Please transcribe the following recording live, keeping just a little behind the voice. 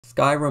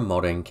Skyrim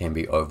modding can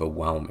be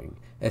overwhelming,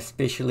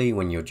 especially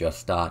when you're just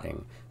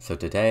starting, so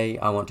today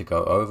I want to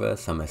go over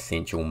some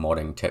essential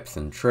modding tips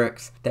and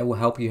tricks that will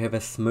help you have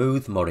a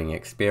smooth modding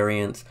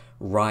experience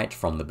right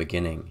from the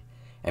beginning.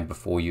 And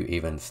before you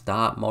even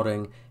start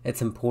modding,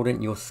 it's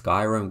important your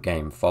Skyrim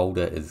game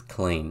folder is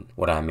clean.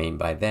 What I mean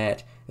by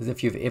that is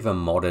if you've ever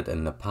modded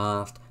in the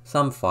past,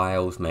 some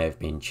files may have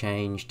been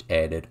changed,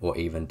 added, or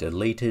even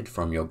deleted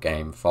from your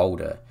game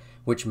folder,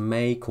 which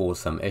may cause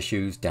some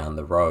issues down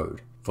the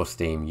road. For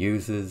Steam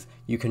users,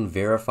 you can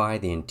verify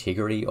the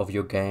integrity of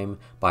your game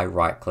by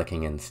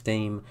right-clicking in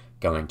Steam,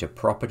 going to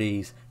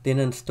Properties, then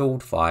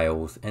Installed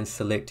Files, and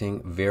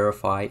selecting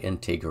Verify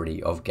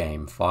Integrity of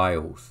Game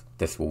Files.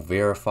 This will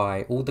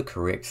verify all the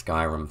correct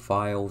Skyrim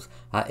files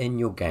are in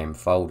your game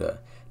folder.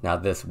 Now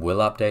this will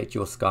update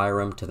your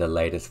Skyrim to the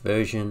latest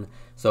version,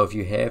 so if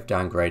you have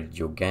downgraded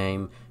your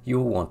game, you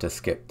will want to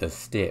skip this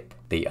step.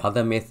 The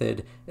other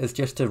method is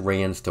just to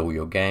reinstall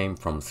your game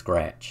from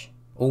scratch.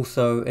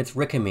 Also, it's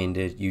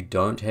recommended you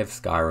don't have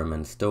Skyrim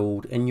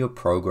installed in your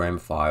Program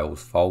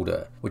Files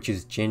folder, which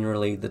is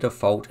generally the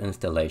default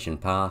installation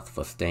path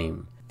for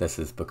Steam. This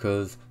is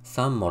because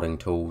some modding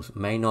tools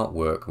may not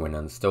work when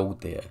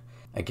installed there.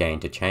 Again,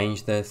 to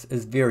change this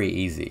is very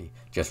easy.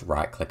 Just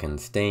right-click in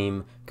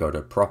Steam, go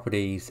to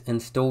Properties,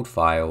 Installed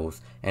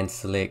Files, and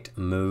select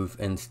Move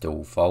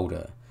Install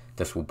Folder.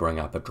 This will bring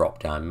up a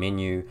drop-down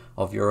menu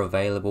of your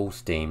available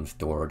Steam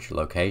storage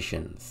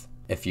locations.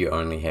 If you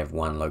only have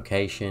one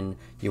location,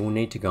 you will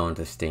need to go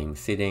into Steam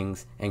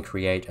settings and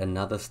create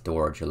another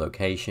storage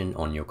location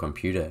on your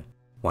computer.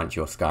 Once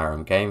your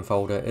Skyrim game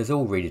folder is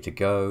all ready to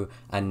go,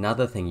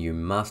 another thing you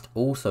must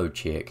also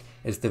check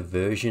is the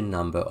version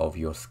number of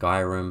your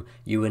Skyrim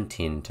you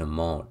intend to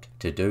mod.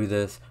 To do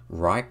this,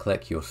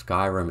 right-click your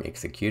Skyrim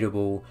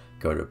executable,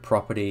 go to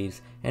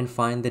Properties, and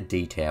find the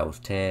Details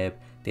tab,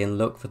 then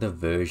look for the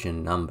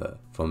version number.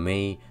 For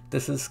me,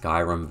 this is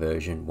Skyrim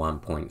version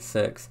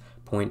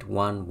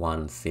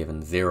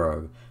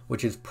 1.6.1170,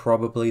 which is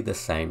probably the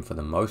same for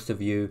the most of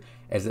you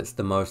as it's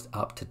the most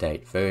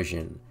up-to-date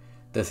version.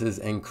 This is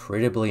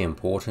incredibly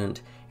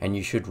important and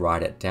you should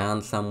write it down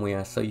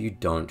somewhere so you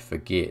don't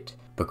forget,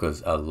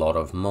 because a lot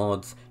of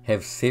mods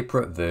have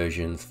separate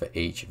versions for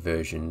each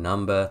version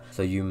number,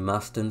 so you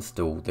must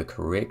install the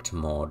correct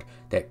mod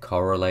that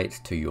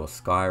correlates to your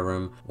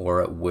Skyrim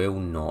or it will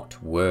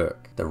not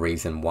work. The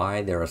reason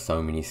why there are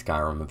so many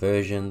Skyrim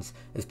versions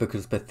is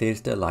because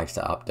Bethesda likes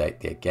to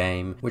update their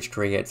game, which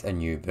creates a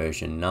new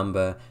version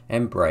number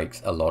and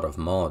breaks a lot of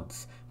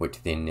mods,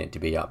 which then need to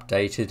be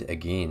updated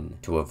again.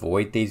 To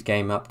avoid these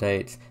game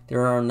updates,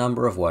 there are a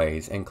number of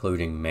ways,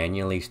 including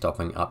manually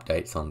stopping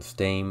updates on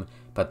Steam,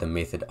 but the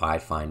method I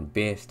find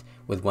best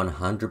with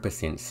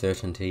 100%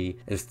 certainty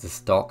is the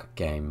stock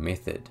game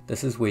method.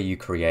 This is where you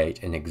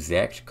create an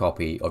exact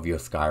copy of your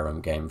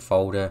Skyrim game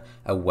folder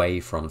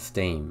away from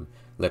Steam.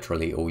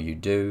 Literally all you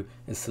do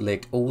is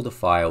select all the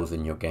files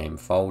in your game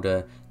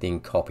folder,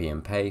 then copy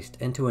and paste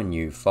into a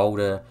new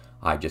folder.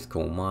 I just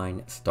call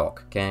mine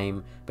stock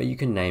game, but you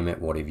can name it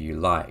whatever you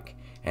like.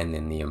 And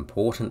then the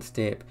important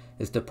step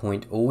is to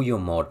point all your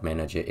mod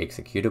manager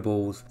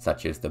executables,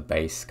 such as the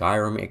base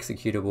Skyrim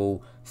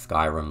executable,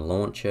 Skyrim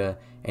launcher,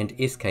 and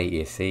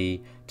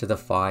SKSE, to the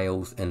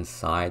files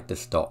inside the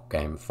stock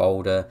game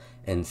folder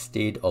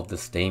instead of the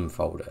Steam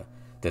folder.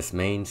 This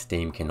means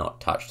Steam cannot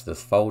touch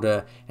this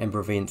folder and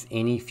prevents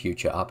any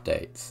future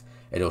updates.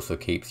 It also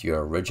keeps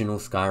your original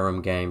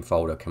Skyrim game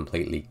folder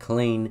completely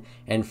clean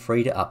and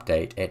free to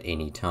update at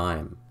any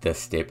time. This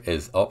step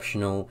is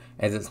optional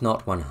as it's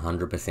not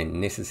 100%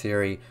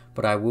 necessary,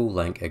 but I will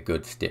link a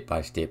good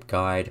step-by-step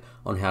guide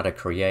on how to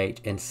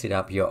create and set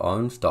up your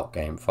own stock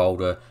game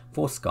folder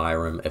for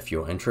Skyrim if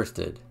you're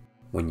interested.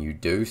 When you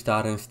do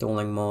start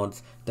installing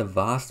mods, the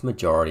vast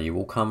majority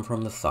will come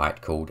from the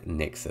site called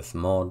Nexus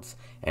Mods,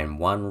 and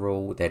one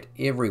rule that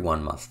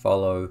everyone must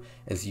follow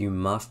is you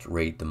must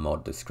read the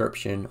mod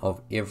description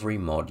of every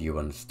mod you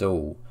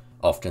install.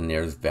 Often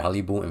there is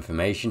valuable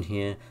information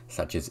here,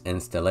 such as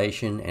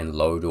installation and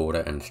load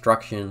order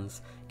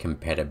instructions,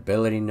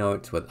 compatibility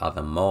notes with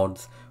other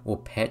mods, or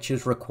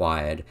patches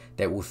required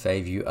that will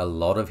save you a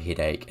lot of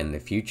headache in the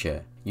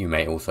future. You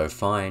may also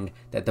find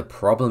that the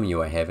problem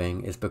you are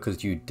having is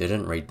because you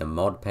didn't read the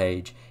mod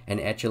page and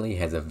actually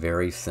has a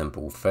very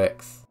simple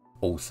fix.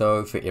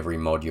 Also, for every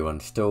mod you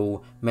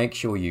install, make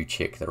sure you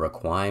check the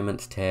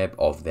requirements tab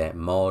of that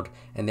mod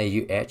and that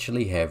you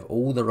actually have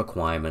all the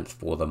requirements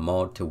for the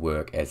mod to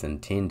work as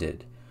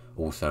intended.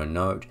 Also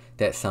note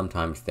that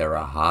sometimes there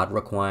are hard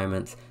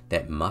requirements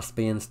that must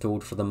be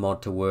installed for the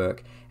mod to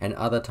work, and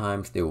other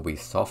times there will be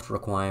soft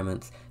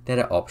requirements that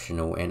are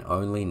optional and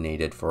only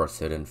needed for a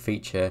certain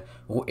feature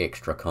or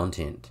extra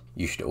content.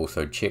 You should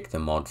also check the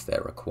mods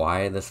that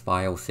require this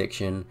file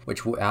section,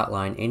 which will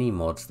outline any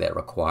mods that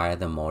require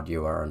the mod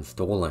you are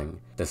installing.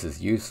 This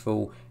is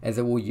useful as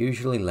it will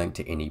usually link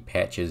to any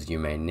patches you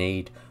may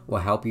need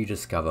or help you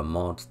discover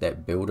mods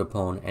that build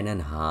upon and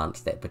enhance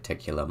that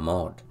particular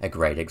mod. A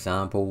great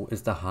example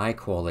is the high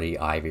quality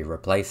Ivy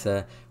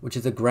Replacer, which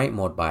is a great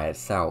mod by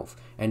itself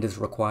and is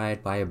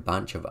required by a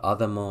bunch of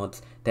other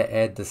mods that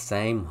add the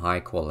same high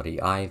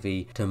quality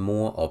ivy to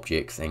more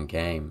objects in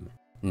game.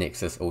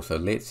 Nexus also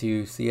lets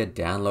you see a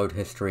download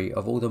history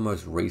of all the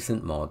most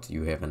recent mods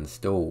you have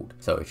installed,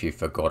 so if you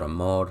forgot a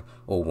mod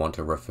or want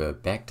to refer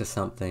back to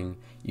something,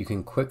 you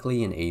can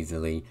quickly and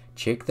easily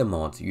check the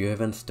mods you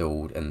have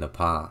installed in the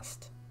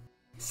past.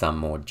 Some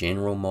more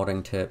general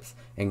modding tips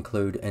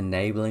include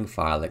enabling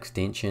file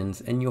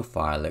extensions in your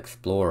file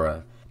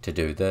explorer. To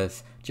do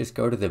this, just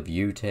go to the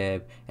View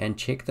tab and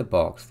check the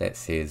box that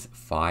says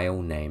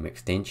File Name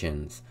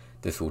Extensions.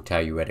 This will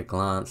tell you at a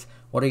glance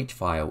what each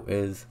file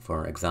is,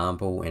 for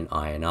example an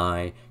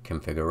INI,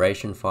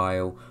 configuration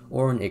file,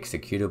 or an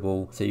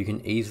executable, so you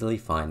can easily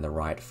find the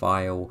right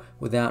file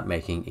without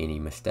making any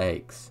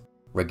mistakes.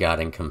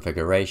 Regarding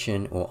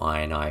configuration or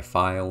INI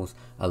files,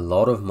 a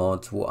lot of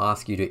mods will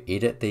ask you to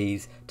edit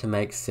these to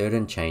make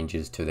certain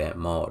changes to that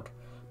mod.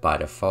 By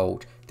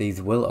default,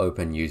 these will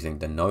open using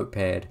the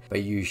Notepad,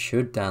 but you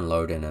should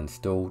download and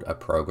install a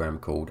program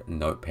called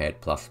Notepad++,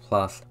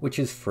 which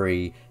is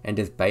free and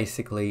is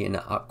basically an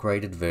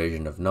upgraded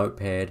version of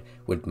Notepad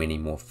with many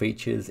more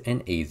features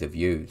and ease of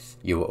use.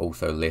 You are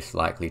also less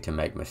likely to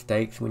make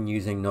mistakes when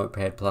using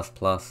Notepad++,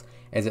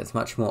 as it's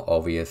much more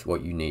obvious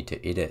what you need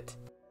to edit.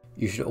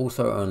 You should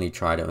also only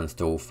try to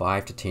install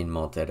 5 to 10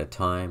 mods at a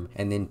time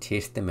and then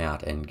test them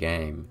out in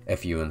game.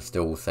 If you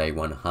install say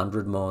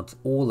 100 mods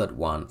all at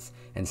once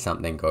and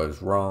something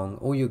goes wrong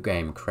or your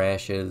game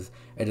crashes,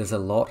 it is a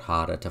lot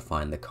harder to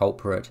find the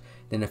culprit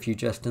than if you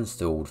just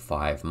installed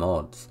 5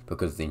 mods,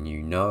 because then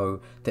you know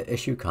the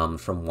issue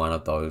comes from one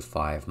of those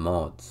 5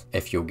 mods.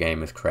 If your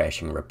game is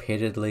crashing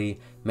repeatedly,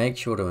 make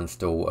sure to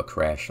install a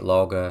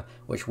Crashlogger,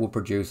 which will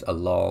produce a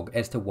log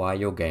as to why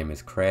your game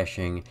is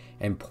crashing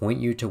and point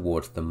you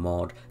towards the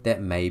mod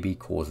that may be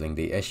causing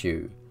the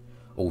issue.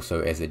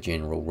 Also, as a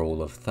general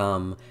rule of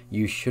thumb,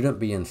 you shouldn't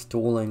be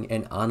installing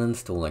and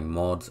uninstalling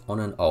mods on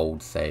an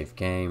old save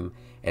game,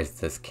 as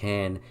this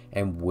can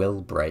and will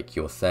break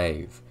your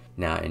save.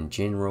 Now in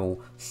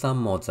general, some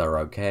mods are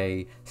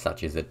okay,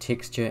 such as a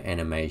texture,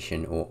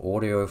 animation or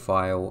audio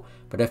file,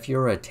 but if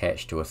you're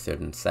attached to a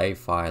certain save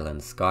file in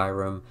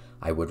Skyrim,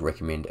 I would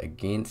recommend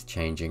against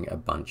changing a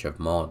bunch of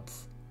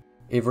mods.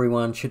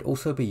 Everyone should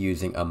also be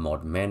using a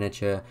mod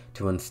manager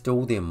to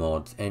install their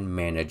mods and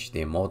manage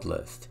their mod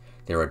list.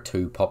 There are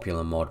 2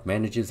 popular mod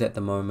managers at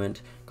the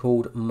moment,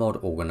 called Mod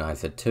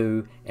Organizer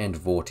 2 and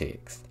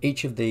Vortex.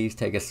 Each of these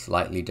take a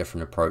slightly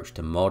different approach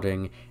to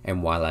modding,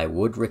 and while I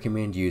would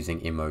recommend using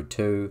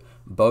MO2,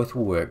 both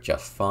will work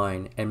just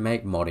fine and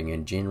make modding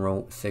in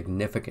general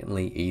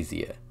significantly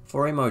easier.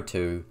 For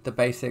MO2, the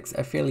basics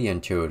are fairly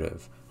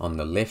intuitive. On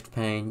the left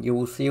pane, you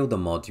will see all the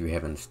mods you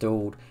have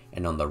installed,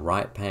 and on the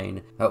right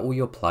pane are all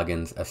your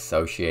plugins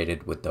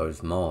associated with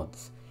those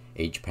mods.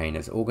 Each pane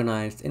is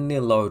organized in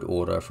their load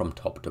order from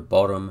top to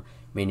bottom,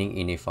 meaning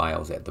any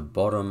files at the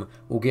bottom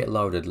will get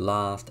loaded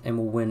last and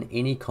will win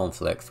any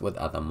conflicts with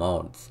other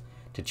mods.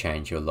 To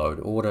change your load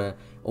order,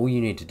 all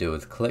you need to do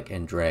is click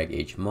and drag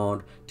each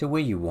mod to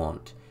where you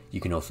want.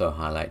 You can also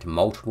highlight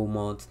multiple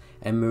mods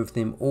and move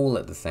them all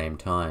at the same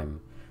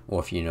time. Or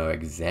if you know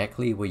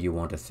exactly where you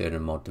want a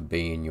certain mod to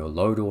be in your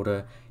load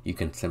order, you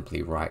can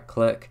simply right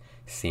click,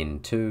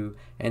 send to,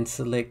 and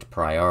select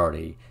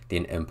priority,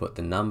 then input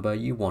the number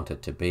you want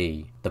it to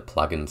be. The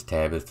plugins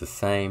tab is the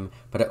same,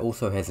 but it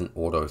also has an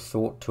auto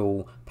sort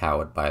tool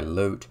powered by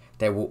Loot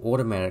that will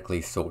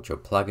automatically sort your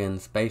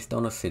plugins based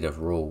on a set of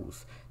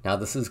rules. Now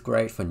this is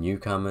great for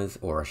newcomers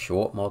or a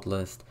short mod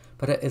list,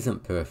 but it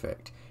isn't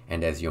perfect,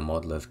 and as your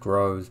mod list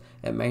grows,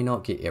 it may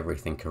not get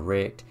everything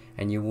correct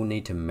and you will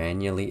need to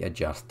manually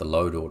adjust the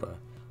load order.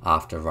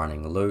 After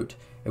running Loot,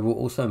 it will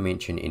also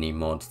mention any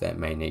mods that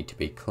may need to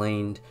be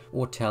cleaned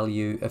or tell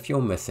you if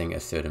you're missing a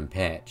certain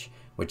patch,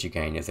 which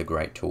again is a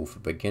great tool for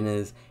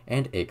beginners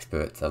and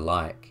experts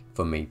alike.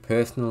 For me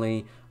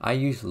personally, I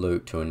use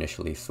Loot to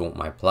initially sort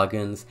my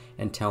plugins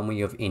and tell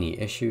me of any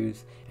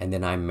issues, and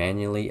then I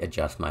manually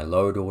adjust my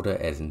load order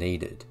as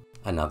needed.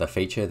 Another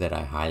feature that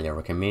I highly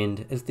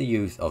recommend is the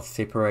use of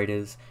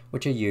separators,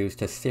 which are used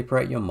to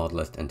separate your mod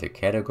list into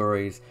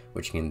categories,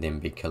 which can then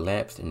be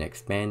collapsed and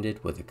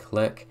expanded with a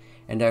click,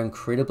 and are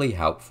incredibly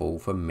helpful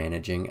for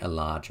managing a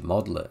large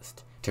mod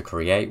list. To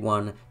create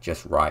one,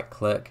 just right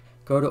click,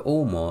 go to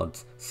all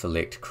mods,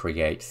 select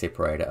create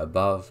separator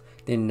above,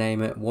 then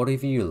name it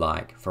whatever you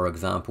like, for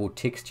example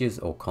textures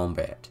or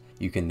combat.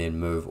 You can then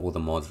move all the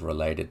mods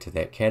related to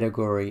that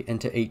category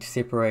into each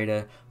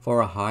separator for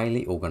a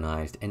highly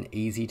organized and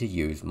easy to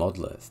use mod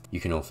list.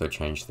 You can also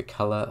change the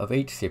color of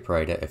each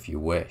separator if you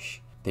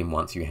wish. Then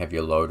once you have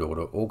your load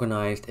order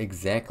organized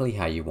exactly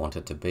how you want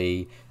it to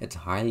be, it's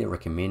highly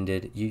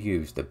recommended you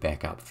use the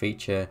backup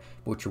feature,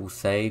 which will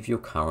save your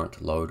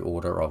current load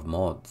order of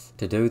mods.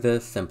 To do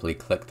this, simply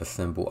click the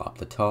symbol up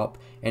the top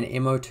and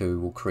MO2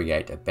 will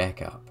create a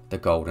backup. The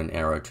golden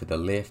arrow to the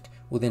left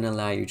will then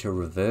allow you to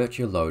revert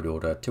your load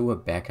order to a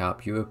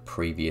backup you have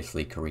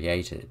previously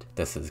created.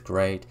 This is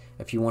great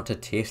if you want to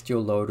test your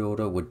load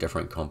order with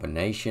different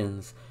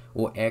combinations,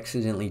 or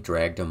accidentally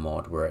dragged a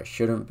mod where it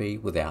shouldn't be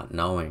without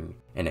knowing,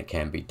 and it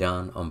can be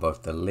done on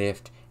both the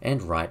left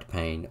and right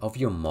pane of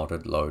your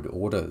modded load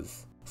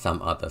orders.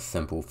 Some other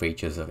simple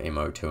features of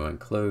MO2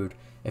 include,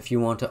 if you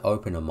want to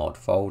open a mod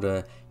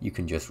folder, you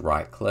can just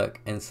right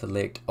click and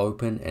select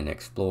Open in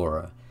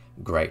Explorer,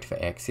 great for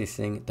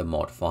accessing the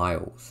mod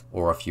files.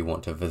 Or if you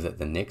want to visit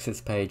the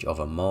Nexus page of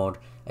a mod,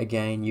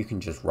 again you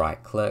can just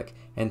right click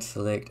and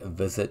select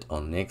Visit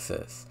on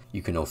Nexus.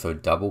 You can also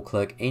double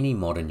click any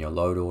mod in your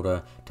load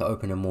order to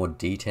open a more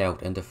detailed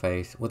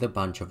interface with a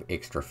bunch of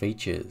extra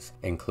features,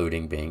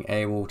 including being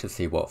able to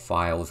see what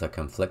files are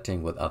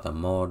conflicting with other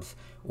mods,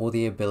 or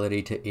the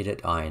ability to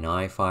edit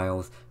INI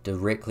files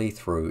directly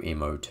through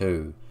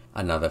MO2.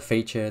 Another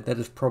feature that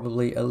is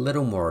probably a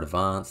little more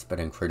advanced but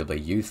incredibly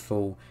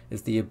useful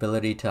is the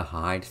ability to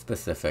hide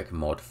specific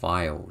mod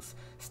files,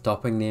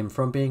 stopping them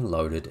from being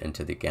loaded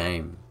into the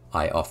game.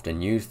 I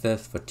often use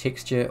this for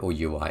texture or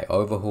UI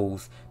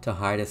overhauls to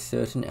hide a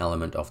certain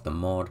element of the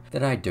mod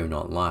that I do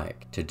not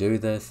like. To do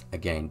this,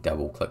 again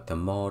double click the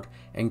mod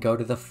and go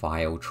to the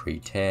File Tree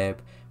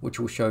tab, which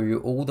will show you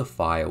all the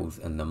files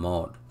in the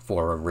mod.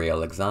 For a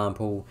real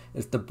example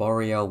is the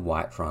Boreal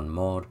Whiterun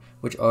mod,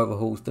 which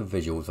overhauls the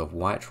visuals of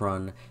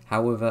Whiterun.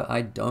 However,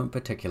 I don't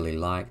particularly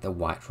like the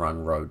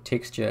Whiterun road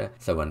texture,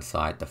 so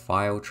inside the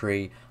file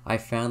tree I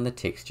found the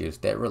textures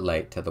that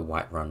relate to the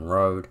Whiterun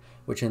road,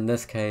 which in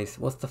this case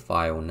was the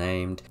file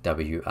named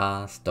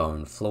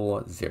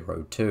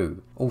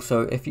WR_Stonefloor02.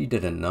 Also, if you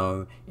didn't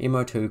know,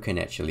 MO2 can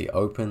actually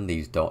open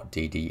these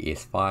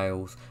 .dds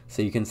files,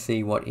 so you can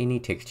see what any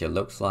texture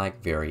looks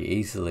like very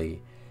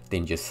easily.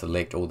 Then just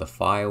select all the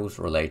files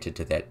related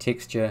to that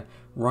texture,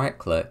 right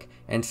click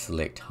and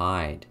select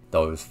hide.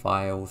 Those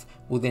files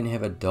will then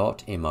have a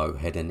 .mo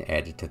hidden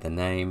added to the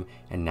name,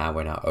 and now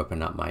when I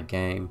open up my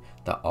game,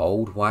 the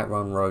old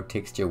Whiterun road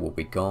texture will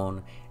be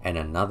gone and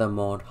another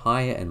mod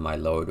higher in my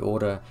load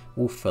order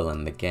will fill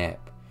in the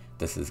gap.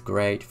 This is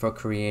great for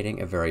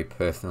creating a very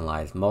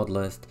personalized mod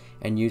list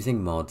and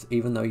using mods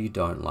even though you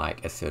don't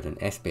like a certain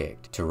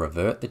aspect. To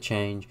revert the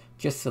change,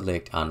 just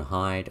select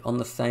unhide on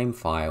the same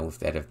files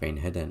that have been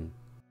hidden.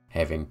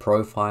 Having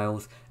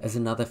profiles is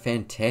another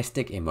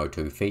fantastic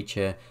MO2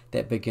 feature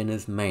that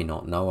beginners may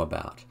not know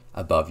about.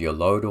 Above your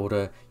load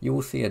order, you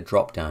will see a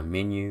drop-down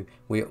menu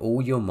where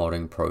all your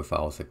modding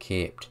profiles are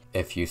kept.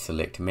 If you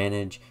select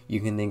Manage,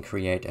 you can then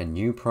create a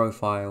new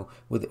profile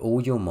with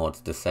all your mods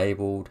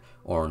disabled,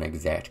 or an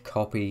exact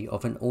copy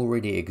of an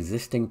already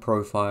existing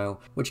profile,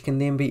 which can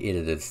then be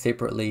edited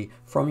separately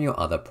from your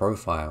other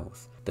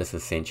profiles. This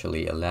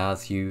essentially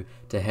allows you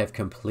to have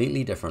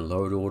completely different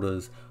load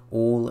orders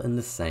all in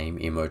the same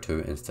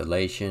MO2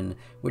 installation,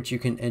 which you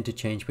can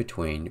interchange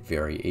between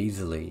very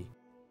easily.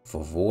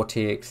 For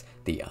Vortex,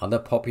 the other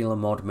popular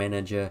mod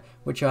manager,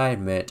 which I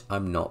admit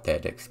I'm not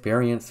that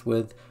experienced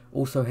with,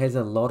 also has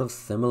a lot of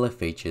similar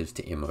features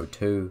to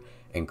MO2,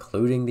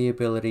 including the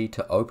ability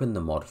to open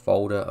the mod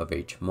folder of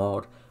each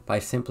mod by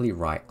simply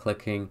right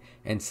clicking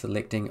and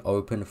selecting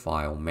Open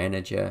File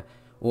Manager,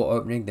 or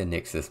opening the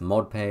Nexus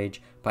mod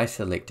page by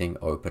selecting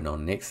Open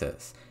on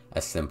Nexus,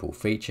 a simple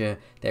feature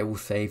that will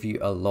save you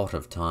a lot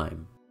of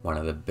time. One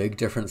of the big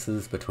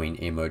differences between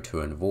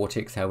MO2 and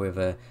Vortex,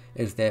 however,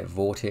 is that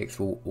Vortex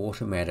will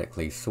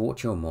automatically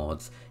sort your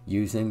mods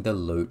using the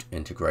Loot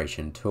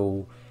integration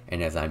tool,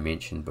 and as I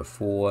mentioned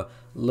before,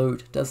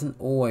 Loot doesn't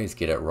always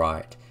get it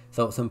right,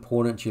 so it's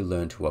important you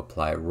learn to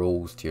apply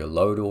rules to your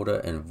load order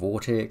in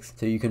Vortex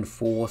so you can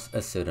force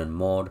a certain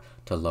mod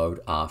to load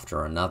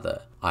after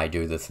another. I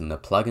do this in the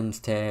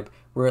Plugins tab,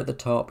 where at the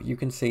top you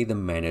can see the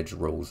Manage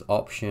Rules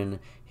option.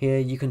 Here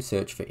you can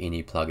search for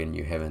any plugin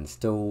you have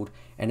installed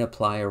and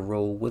apply a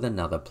rule with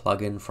another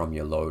plugin from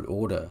your load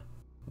order.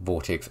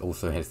 Vortex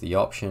also has the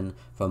option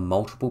for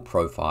multiple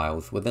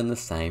profiles within the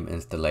same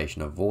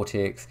installation of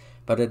Vortex,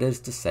 but it is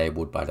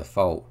disabled by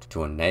default.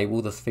 To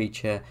enable this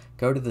feature,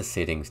 go to the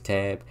Settings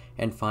tab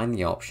and find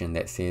the option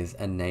that says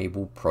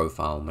Enable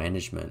Profile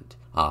Management.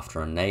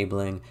 After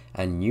enabling,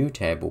 a new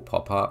tab will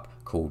pop up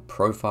called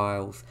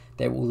Profiles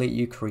that will let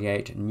you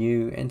create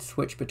new and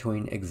switch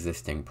between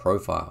existing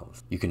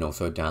profiles. You can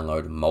also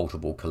download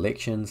multiple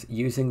collections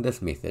using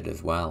this method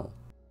as well.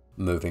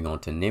 Moving on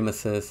to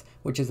Nemesis,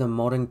 which is a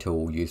modding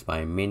tool used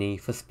by many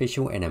for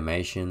special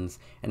animations,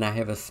 and I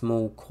have a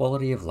small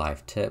quality of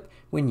life tip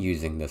when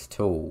using this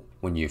tool.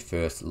 When you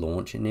first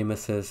launch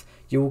Nemesis,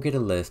 you will get a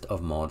list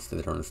of mods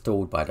that are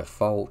installed by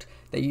default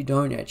that you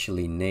don't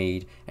actually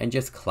need and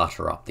just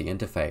clutter up the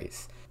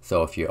interface.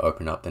 So if you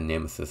open up the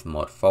Nemesis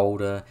mod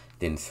folder,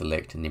 then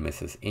select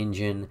Nemesis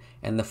Engine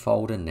and the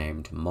folder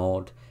named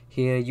Mod,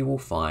 here you will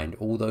find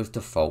all those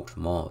default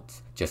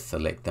mods. Just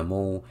select them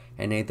all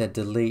and either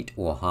delete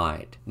or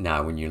hide.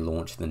 Now when you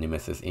launch the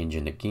Nemesis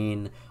engine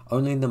again,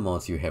 only the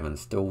mods you have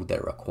installed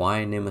that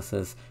require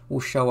Nemesis will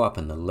show up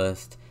in the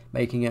list,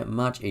 making it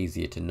much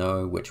easier to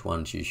know which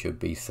ones you should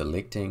be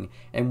selecting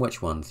and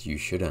which ones you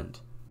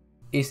shouldn't.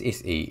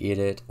 SSE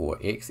Edit or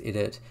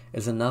xEdit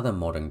is another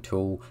modding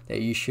tool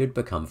that you should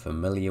become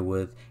familiar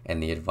with,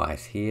 and the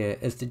advice here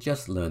is to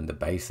just learn the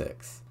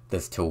basics.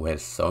 This tool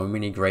has so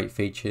many great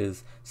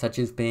features, such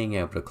as being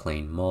able to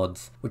clean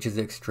mods, which is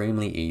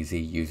extremely easy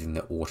using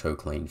the auto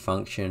clean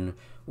function,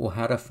 or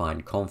how to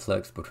find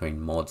conflicts between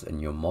mods in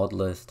your mod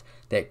list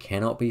that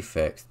cannot be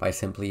fixed by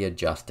simply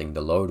adjusting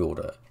the load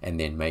order, and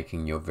then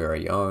making your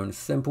very own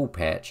simple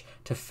patch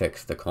to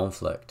fix the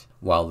conflict.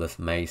 While this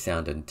may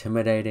sound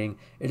intimidating,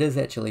 it is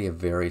actually a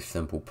very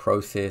simple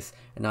process,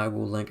 and I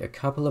will link a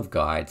couple of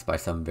guides by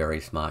some very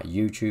smart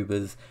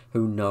YouTubers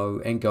who know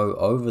and go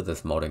over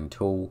this modding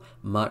tool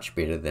much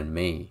better than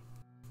me.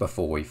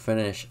 Before we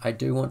finish, I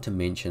do want to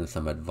mention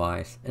some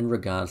advice in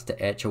regards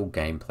to actual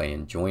gameplay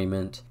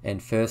enjoyment,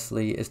 and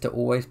firstly is to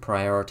always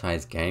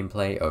prioritize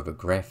gameplay over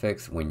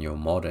graphics when you're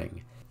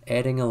modding.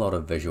 Adding a lot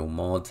of visual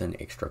mods and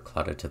extra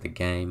clutter to the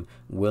game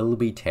will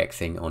be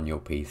taxing on your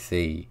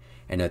PC,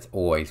 and it's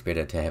always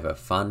better to have a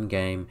fun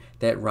game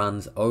that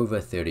runs over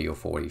 30 or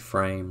 40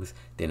 frames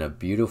than a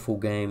beautiful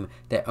game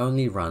that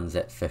only runs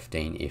at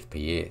 15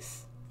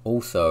 FPS.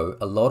 Also,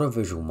 a lot of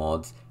visual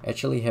mods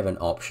actually have an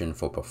option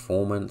for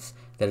performance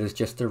that is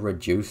just a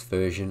reduced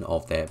version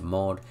of that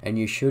mod, and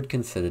you should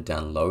consider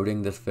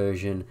downloading this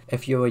version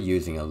if you are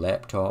using a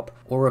laptop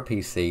or a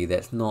PC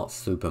that's not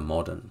super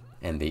modern.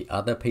 And the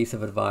other piece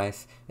of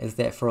advice is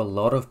that for a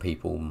lot of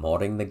people,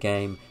 modding the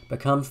game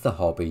becomes the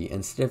hobby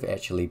instead of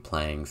actually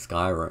playing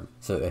Skyrim.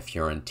 So if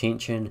your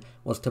intention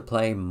was to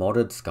play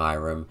modded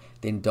Skyrim,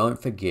 then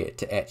don't forget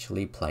to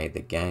actually play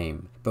the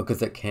game,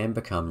 because it can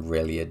become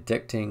really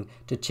addicting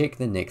to check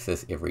the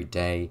Nexus every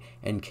day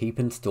and keep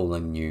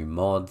installing new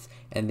mods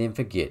and then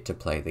forget to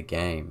play the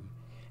game.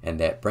 And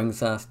that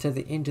brings us to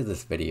the end of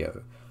this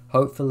video.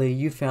 Hopefully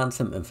you found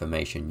some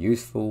information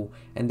useful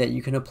and that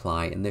you can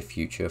apply in the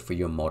future for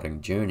your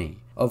modding journey.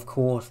 Of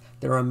course,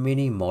 there are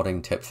many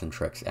modding tips and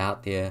tricks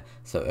out there,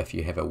 so if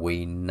you have a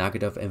wee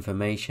nugget of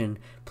information,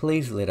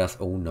 please let us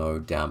all know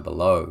down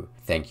below.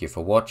 Thank you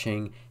for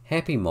watching,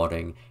 happy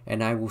modding,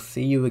 and I will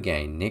see you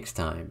again next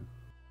time.